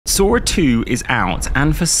Sora 2 is out,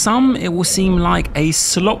 and for some it will seem like a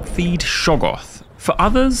slop-feed shoggoth. For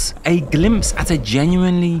others, a glimpse at a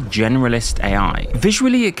genuinely generalist AI.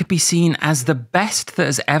 Visually, it could be seen as the best that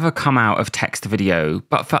has ever come out of text-to-video,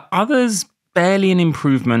 but for others, barely an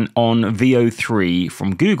improvement on Veo 3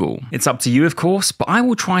 from Google. It's up to you, of course, but I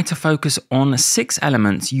will try to focus on 6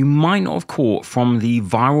 elements you might not have caught from the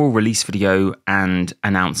viral release video and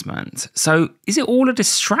announcement. So, is it all a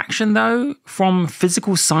distraction though from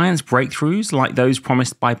physical science breakthroughs like those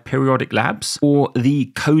promised by Periodic Labs, or the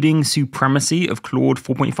coding supremacy of Claude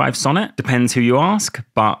 4.5 Sonnet? Depends who you ask,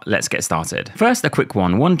 but let's get started. First, a quick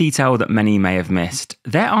one detail that many may have missed.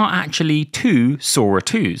 There are actually 2 Sora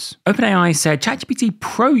 2s. OpenAI said ChatGPT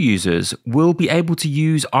Pro users will be able to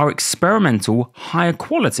use our experimental higher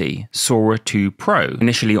quality Sora 2 Pro,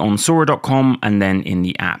 initially on Sora.com and then in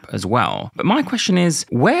the app as well. But my question is,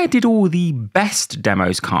 where did all the best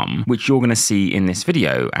demos come, which you're going to see in this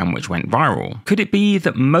video and which went viral? Could it be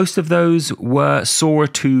that most of those were Sora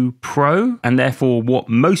 2 Pro, and therefore what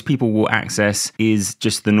most people will access is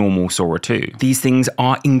just the normal Sora 2? These things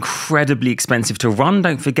are incredibly expensive to run,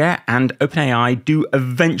 don't forget, and OpenAI do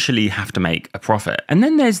eventually have to make a profit. And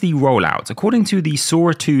then there's the rollout. According to the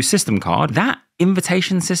Sora 2 system card, that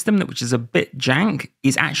invitation system, which is a bit jank,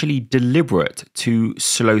 is actually deliberate to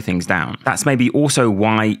slow things down. That's maybe also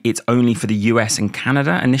why it's only for the US and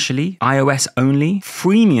Canada initially, iOS only,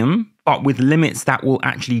 freemium, but with limits that will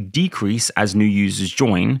actually decrease as new users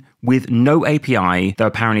join, with no API, though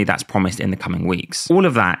apparently that's promised in the coming weeks. All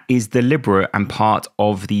of that is deliberate and part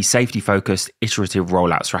of the safety-focused iterative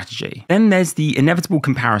rollout strategy. Then there's the inevitable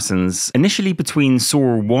comparisons, initially between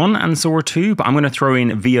Sora 1 and Sora 2, but I'm going to throw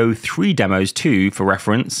in Veo 3 demos too for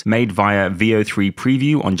reference, made via Veo 3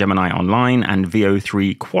 Preview on Gemini Online and Veo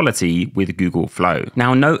 3 Quality with Google Flow.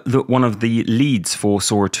 Now note that one of the leads for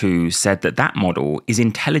Sora 2 said that that model is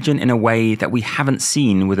intelligent in a way that we haven't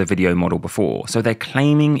seen with a video model before. So they're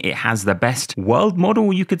claiming it has the best world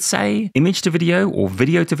model, you could say. Image to video or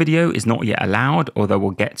video to video is not yet allowed, although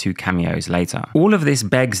we'll get to cameos later. All of this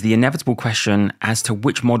begs the inevitable question as to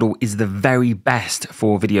which model is the very best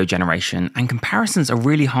for video generation, and comparisons are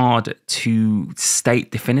really hard to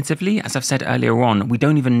state definitively. As I've said earlier on, we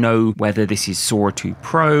don't even know whether this is Sora 2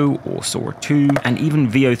 Pro or Sora 2, and even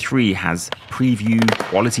Veo 3 has preview,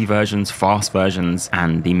 quality versions, fast versions,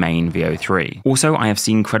 and the main Veo 3. Also, I have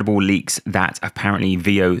seen credible leaks that apparently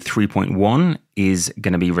Veo 3.1 is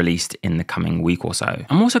going to be released in the coming week or so.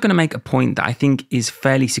 I'm also going to make a point that I think is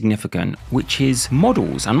fairly significant, which is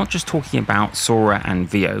models. I'm not just talking about Sora and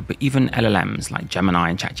Veo, but even LLMs like Gemini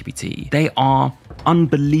and ChatGPT. They are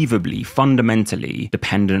unbelievably, fundamentally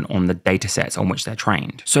dependent on the data sets on which they're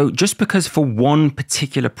trained. So just because for one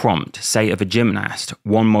particular prompt, say of a gymnast,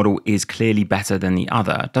 one model is clearly better than the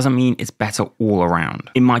other, doesn't mean it's better all around.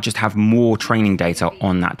 It might just have more training data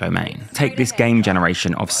on that domain. Take this game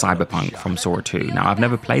generation of Cyberpunk from Sora 2. Now, I've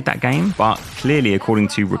never played that game, but clearly, according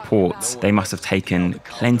to reports, they must have taken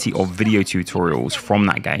plenty of video tutorials from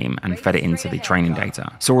that game and fed it into the training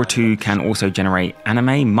data. Sora 2 can also generate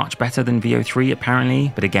anime much better than Veo 3,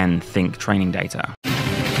 apparently, but again, think training data.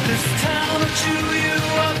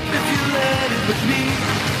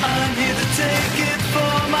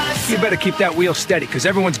 You better keep that wheel steady, because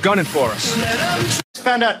everyone's gunning for us.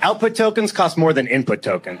 Found out output tokens cost more than input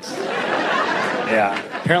tokens. Yeah,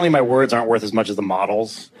 apparently my words aren't worth as much as the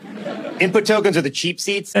models. Input tokens are the cheap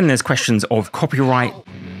seats. Then there's questions of copyright.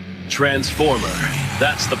 Transformer,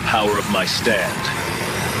 that's the power of my stand.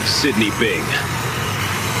 Sydney Bing.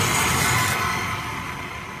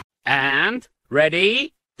 And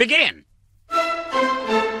ready, begin.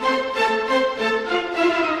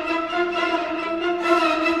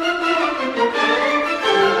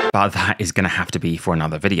 But that is going to have to be for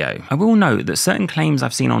another video. I will note that certain claims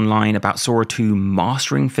I've seen online about Sora 2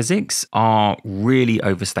 mastering physics are really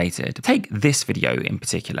overstated. Take this video in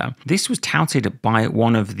particular. This was touted by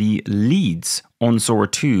one of the leads on Sora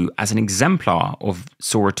 2 as an exemplar of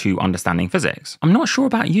Sora 2 understanding physics. I'm not sure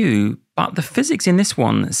about you, but the physics in this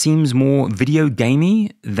one seems more video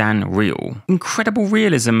gamey than real. Incredible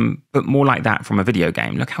realism, but more like that from a video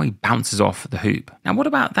game. Look how he bounces off the hoop. Now, what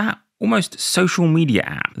about that almost social media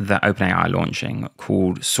app that OpenAI are launching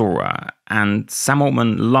called Sora? and Sam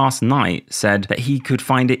Altman last night said that he could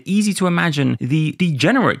find it easy to imagine the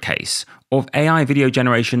degenerate case of AI video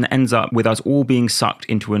generation that ends up with us all being sucked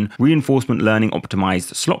into an reinforcement learning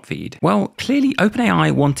optimized slop feed. Well, clearly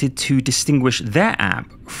OpenAI wanted to distinguish their app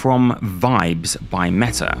from Vibes by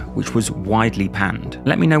Meta, which was widely panned.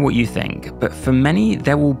 Let me know what you think, but for many,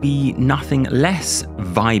 there will be nothing less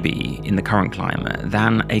vibey in the current climate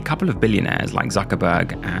than a couple of billionaires like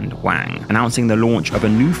Zuckerberg and Wang announcing the launch of a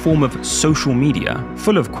new form of social media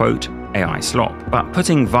full of, quote, AI slop. But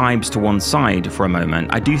putting Vibes to one side for a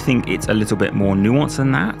moment, I do think it's a little bit more nuanced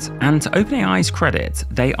than that. And to OpenAI's credit,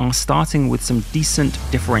 they are starting with some decent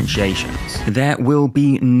differentiations. There will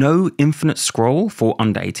be no infinite scroll for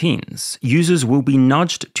under 18s. Users will be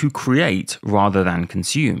nudged to create rather than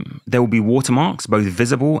consume. There will be watermarks, both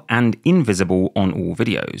visible and invisible on all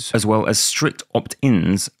videos, as well as strict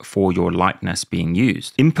opt-ins for your likeness being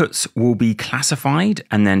used. Inputs will be classified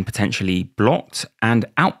and then potentially blocked, and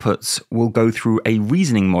outputs will go through a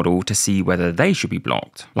reasoning model to see whether they should be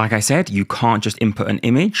blocked. Like I said, you can't just input an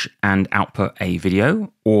image and output a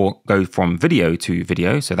video, or go from video to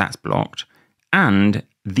video, so that's blocked. And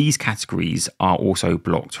these categories are also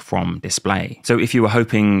blocked from display. So if you were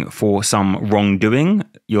hoping for some wrongdoing,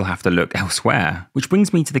 you'll have to look elsewhere. Which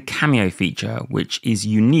brings me to the Cameo feature, which is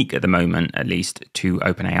unique at the moment, at least, to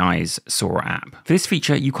OpenAI's Sora app. For this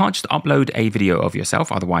feature, you can't just upload a video of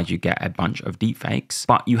yourself, otherwise you get a bunch of deepfakes,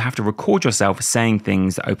 but you have to record yourself saying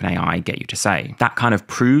things that OpenAI get you to say. That kind of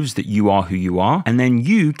proves that you are who you are, and then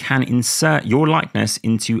you can insert your likeness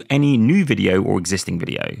into any new video or existing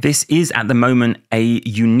video. This is at the moment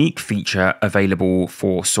a unique feature available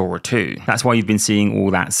for Sora 2. That's why you've been seeing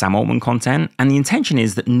all that Sam Altman content, and the intention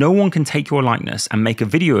is that no one can take your likeness and make a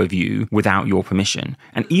video of you without your permission.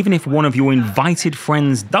 And even if one of your invited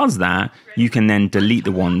friends does that, you can then delete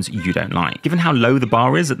the ones you don't like. Given how low the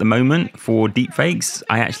bar is at the moment for deepfakes,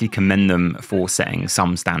 I actually commend them for setting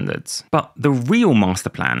some standards. But the real master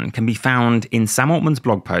plan can be found in Sam Altman's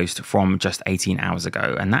blog post from just 18 hours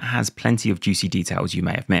ago, and that has plenty of juicy details you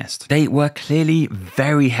may have missed. They were clearly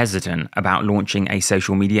very hesitant about launching a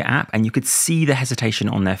social media app, and you could see the hesitation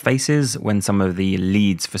on their faces when some of the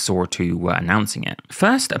leads for Sora 2 were announcing it.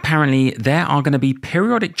 First, apparently, there are going to be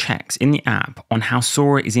periodic checks in the app on how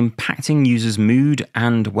Sora is impacting users' mood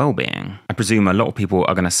and well-being. I presume a lot of people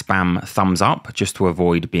are going to spam thumbs up just to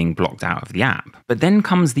avoid being blocked out of the app. But then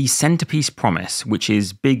comes the centerpiece promise, which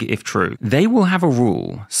is big if true. They will have a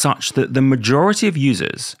rule such that the majority of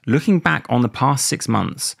users, looking back on the past 6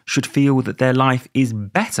 months, should feel that their life is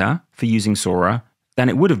better for using Sora than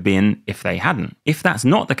it would have been if they hadn't. If that's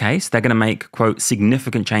not the case, they're going to make, quote,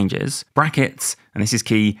 significant changes, brackets, and this is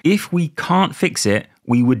key, if we can't fix it,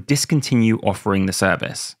 we would discontinue offering the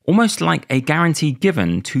service. Almost like a guarantee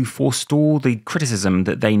given to forestall the criticism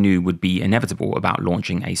that they knew would be inevitable about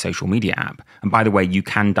launching a social media app. And by the way, you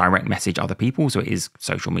can direct message other people, so it is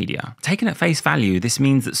social media. Taken at face value, this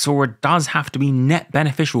means that Sora does have to be net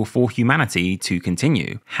beneficial for humanity to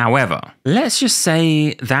continue. However, let's just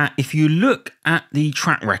say that if you look at the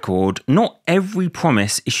track record, not every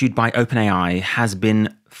promise issued by OpenAI has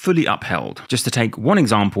been fully upheld. Just to take one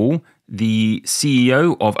example, the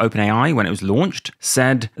CEO of OpenAI, when it was launched,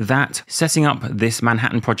 said that setting up this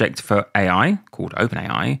Manhattan project for AI, called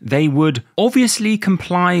OpenAI, they would obviously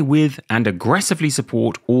comply with and aggressively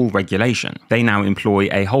support all regulation. They now employ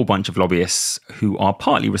a whole bunch of lobbyists who are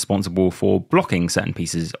partly responsible for blocking certain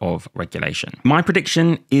pieces of regulation. My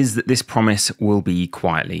prediction is that this promise will be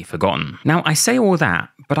quietly forgotten. Now, I say all that,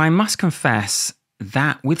 but I must confess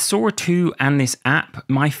that with Sora 2 and this app,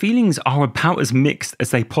 my feelings are about as mixed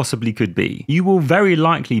as they possibly could be. You will very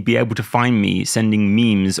likely be able to find me sending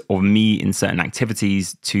memes of me in certain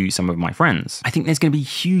activities to some of my friends. I think there's going to be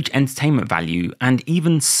huge entertainment value and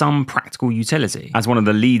even some practical utility. As one of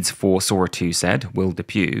the leads for Sora 2 said, Will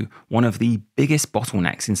Depew, one of the biggest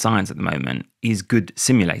bottlenecks in science at the moment is good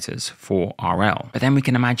simulators for RL. But then we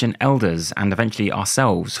can imagine elders and eventually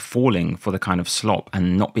ourselves falling for the kind of slop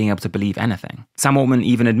and not being able to believe anything. Sam Altman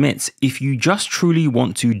even admits, if you just truly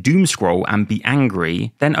want to doom scroll and be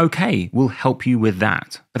angry, then okay, we'll help you with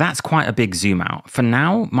that. But that's quite a big zoom out. For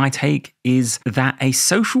now, my take is that a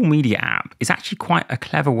social media app is actually quite a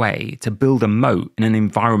clever way to build a moat in an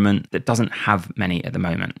environment that doesn't have many at the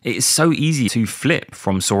moment. It is so easy to flip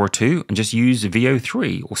from Sora 2 and just use use Veo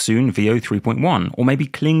 3 or soon Veo 3.1 or maybe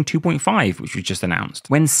Kling 2.5, which was just announced.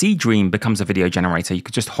 When Seedream becomes a video generator, you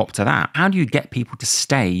could just hop to that. How do you get people to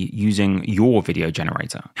stay using your video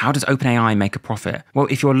generator? How does OpenAI make a profit? Well,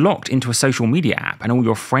 if you're locked into a social media app and all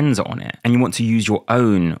your friends are on it and you want to use your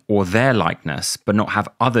own or their likeness but not have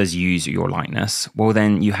others use your likeness, well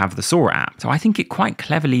then you have the Sora app. So I think it quite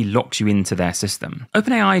cleverly locks you into their system.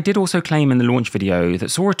 OpenAI did also claim in the launch video that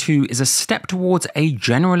Sora 2 is a step towards a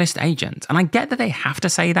generalist agent, and I get that they have to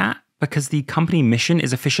say that because the company mission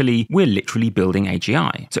is officially, we're literally building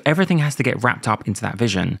AGI. So everything has to get wrapped up into that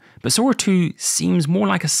vision. But Sora 2 seems more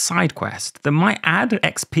like a side quest that might add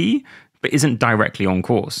XP, but isn't directly on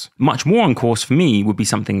course. Much more on course for me would be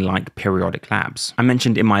something like periodic labs. I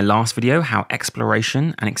mentioned in my last video how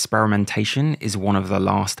exploration and experimentation is one of the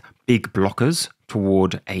last big blockers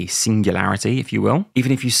toward a singularity, if you will.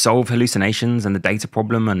 Even if you solve hallucinations and the data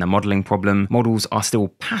problem and the modeling problem, models are still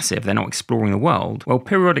passive, they're not exploring the world. Well,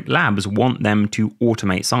 periodic labs want them to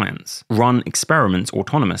automate science, run experiments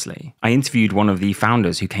autonomously. I interviewed one of the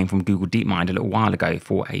founders who came from Google DeepMind a little while ago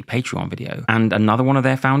for a Patreon video, and another one of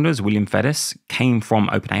their founders, William Fedis, came from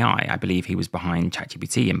OpenAI. I believe he was behind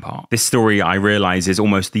ChatGPT in part. This story, I realize, is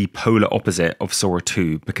almost the polar opposite of Sora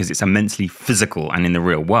 2 because it's immensely physical and in the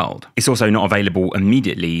real world. It's also not available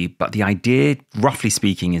immediately, but the idea, roughly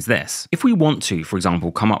speaking, is this. If we want to, for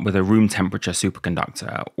example, come up with a room temperature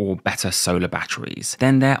superconductor or better solar batteries,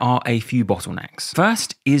 then there are a few bottlenecks.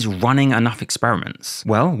 First is running enough experiments.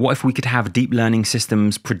 Well, what if we could have deep learning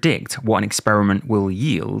systems predict what an experiment will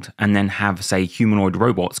yield and then have, say, humanoid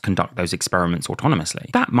robots conduct those experiments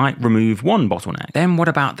autonomously? That might remove one bottleneck. Then what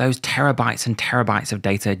about those terabytes and terabytes of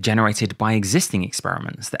data generated by existing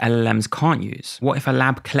experiments that LLMs can't use? What if a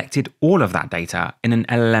lab collected all of that data in an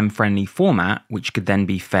LLM-friendly format, which could then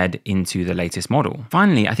be fed into the latest model?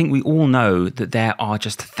 Finally, I think we all know that there are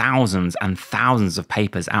just thousands and thousands of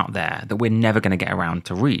papers out there that we're never going to get around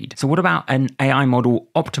to read. So what about an AI model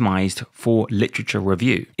optimized for literature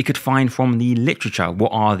review? It could find from the literature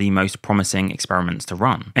what are the most promising experiments to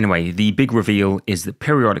run. Anyway, the big reveal is that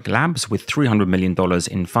Periodic Labs with $300 million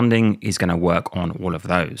in funding is going to work on all of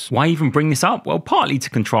those. Why even bring this up? Well, partly to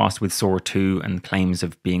contrast with Sora 2 and claims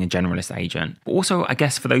of being a generalist agent, but also, I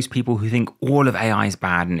guess, for those people who think all of AI is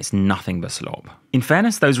bad and it's nothing but slop. In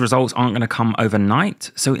fairness, those results aren't going to come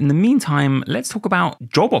overnight. So in the meantime, let's talk about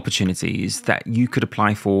job opportunities that you could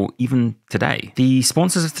apply for even today. The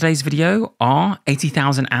sponsors of today's video are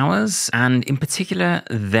 80,000 Hours, and in particular,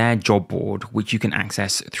 their job board, which you can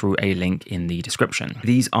access through a link in the description.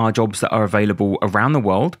 These are jobs that are available around the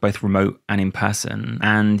world, both remote and in person,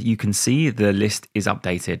 and you can see the list is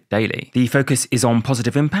updated daily. The focus is on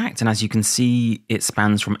positive impact, and as you can see, it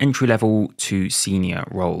spans from entry level to senior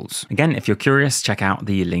roles. Again, if you're curious, check out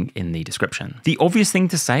the link in the description. The obvious thing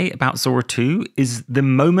to say about Sora 2 is the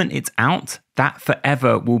moment it's out, that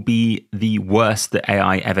forever will be the worst that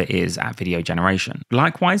AI ever is at video generation.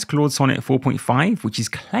 Likewise, Claude Sonnet 4.5, which is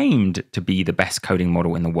claimed to be the best coding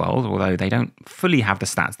model in the world, although they don't fully have the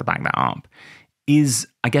stats to back that up, is,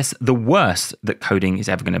 I guess, the worst that coding is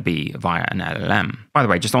ever going to be via an LLM. By the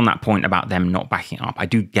way, just on that point about them not backing up, I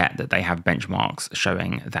do get that they have benchmarks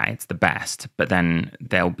showing that it's the best, but then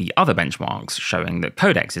there'll be other benchmarks showing that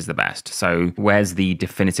Codex is the best. So where's the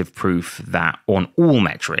definitive proof that on all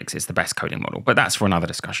metrics it's the best coding model? But that's for another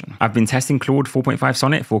discussion. I've been testing Claude 4.5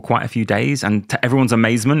 Sonnet for quite a few days, and to everyone's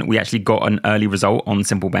amazement, we actually got an early result on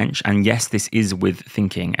Simple Bench. And yes, this is with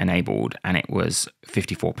thinking enabled, and it was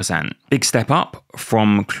 54%. Big step up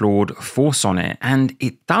from Claude 4 Sonnet, and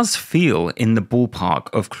it does feel in the ballpark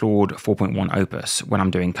of Claude 4.1 Opus when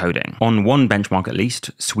I'm doing coding. On one benchmark at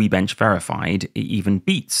least, SweBench verified, it even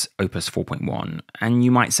beats Opus 4.1. And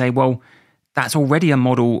you might say, well, that's already a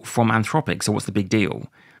model from Anthropic, so what's the big deal?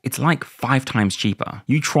 It's like 5 times cheaper.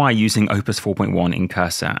 You try using Opus 4.1 in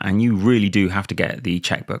Cursor and you really do have to get the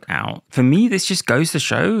checkbook out. For me, this just goes to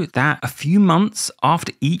show that a few months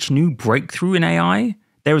after each new breakthrough in AI,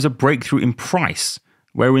 there is a breakthrough in price,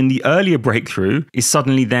 wherein the earlier breakthrough is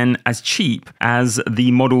suddenly then as cheap as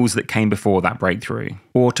the models that came before that breakthrough.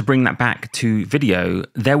 Or to bring that back to video,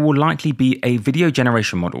 there will likely be a video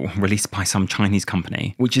generation model released by some Chinese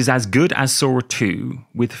company, which is as good as Sora 2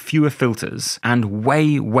 with fewer filters and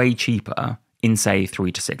way, way cheaper in, say,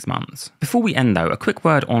 3 to 6 months. Before we end though, a quick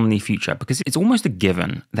word on the future, because it's almost a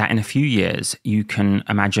given that in a few years, you can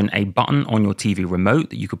imagine a button on your TV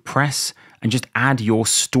remote that you could press and just add your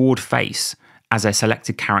stored face as a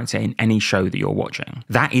selected character in any show that you're watching.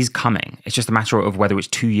 That is coming. It's just a matter of whether it's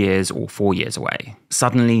 2 years or 4 years away.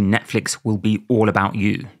 Suddenly, Netflix will be all about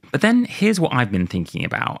you. But then here's what I've been thinking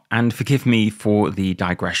about, and forgive me for the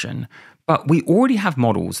digression, But we already have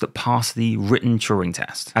models that pass the written Turing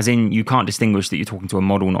test, as in you can't distinguish that you're talking to a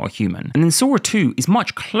model, not a human. And then Sora 2 is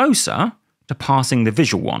much closer to passing the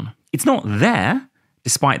visual one. It's not there,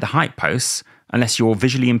 despite the hype posts, unless you're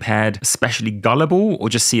visually impaired, especially gullible, or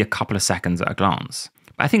just see a couple of seconds at a glance.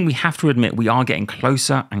 But I think we have to admit we are getting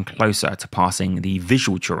closer and closer to passing the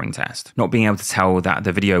visual Turing test, not being able to tell that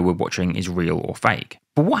the video we're watching is real or fake.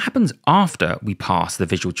 But what happens after we pass the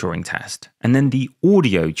visual Turing test, and then the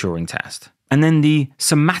audio Turing test, and then the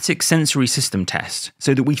somatic sensory system test,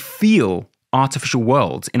 so that we feel artificial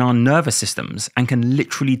worlds in our nervous systems and can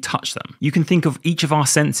literally touch them? You can think of each of our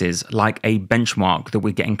senses like a benchmark that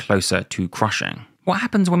we're getting closer to crushing. What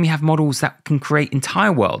happens when we have models that can create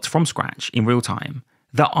entire worlds from scratch in real time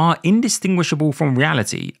that are indistinguishable from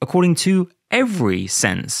reality according to every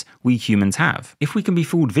sense we humans have? If we can be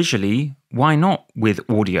fooled visually, why not with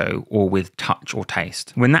audio or with touch or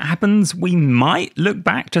taste? When that happens, we might look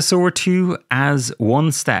back to Sora 2 as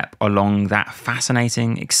one step along that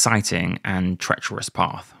fascinating, exciting, and treacherous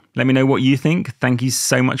path. Let me know what you think. Thank you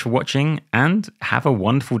so much for watching, and have a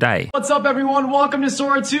wonderful day. What's up, everyone? Welcome to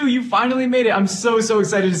Sora 2. You finally made it. I'm so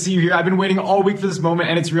excited to see you here. I've been waiting all week for this moment,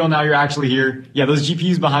 and it's real now. You're actually here. Yeah, those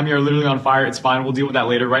GPUs behind me are literally on fire. It's fine. We'll deal with that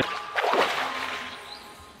later, right?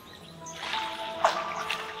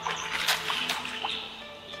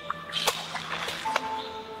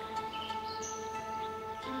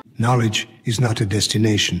 Knowledge is not a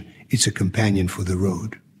destination, it's a companion for the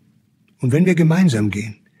road. Und wenn wir gemeinsam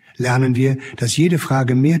gehen, lernen wir, dass jede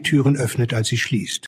Frage mehr Türen öffnet, als sie schließt.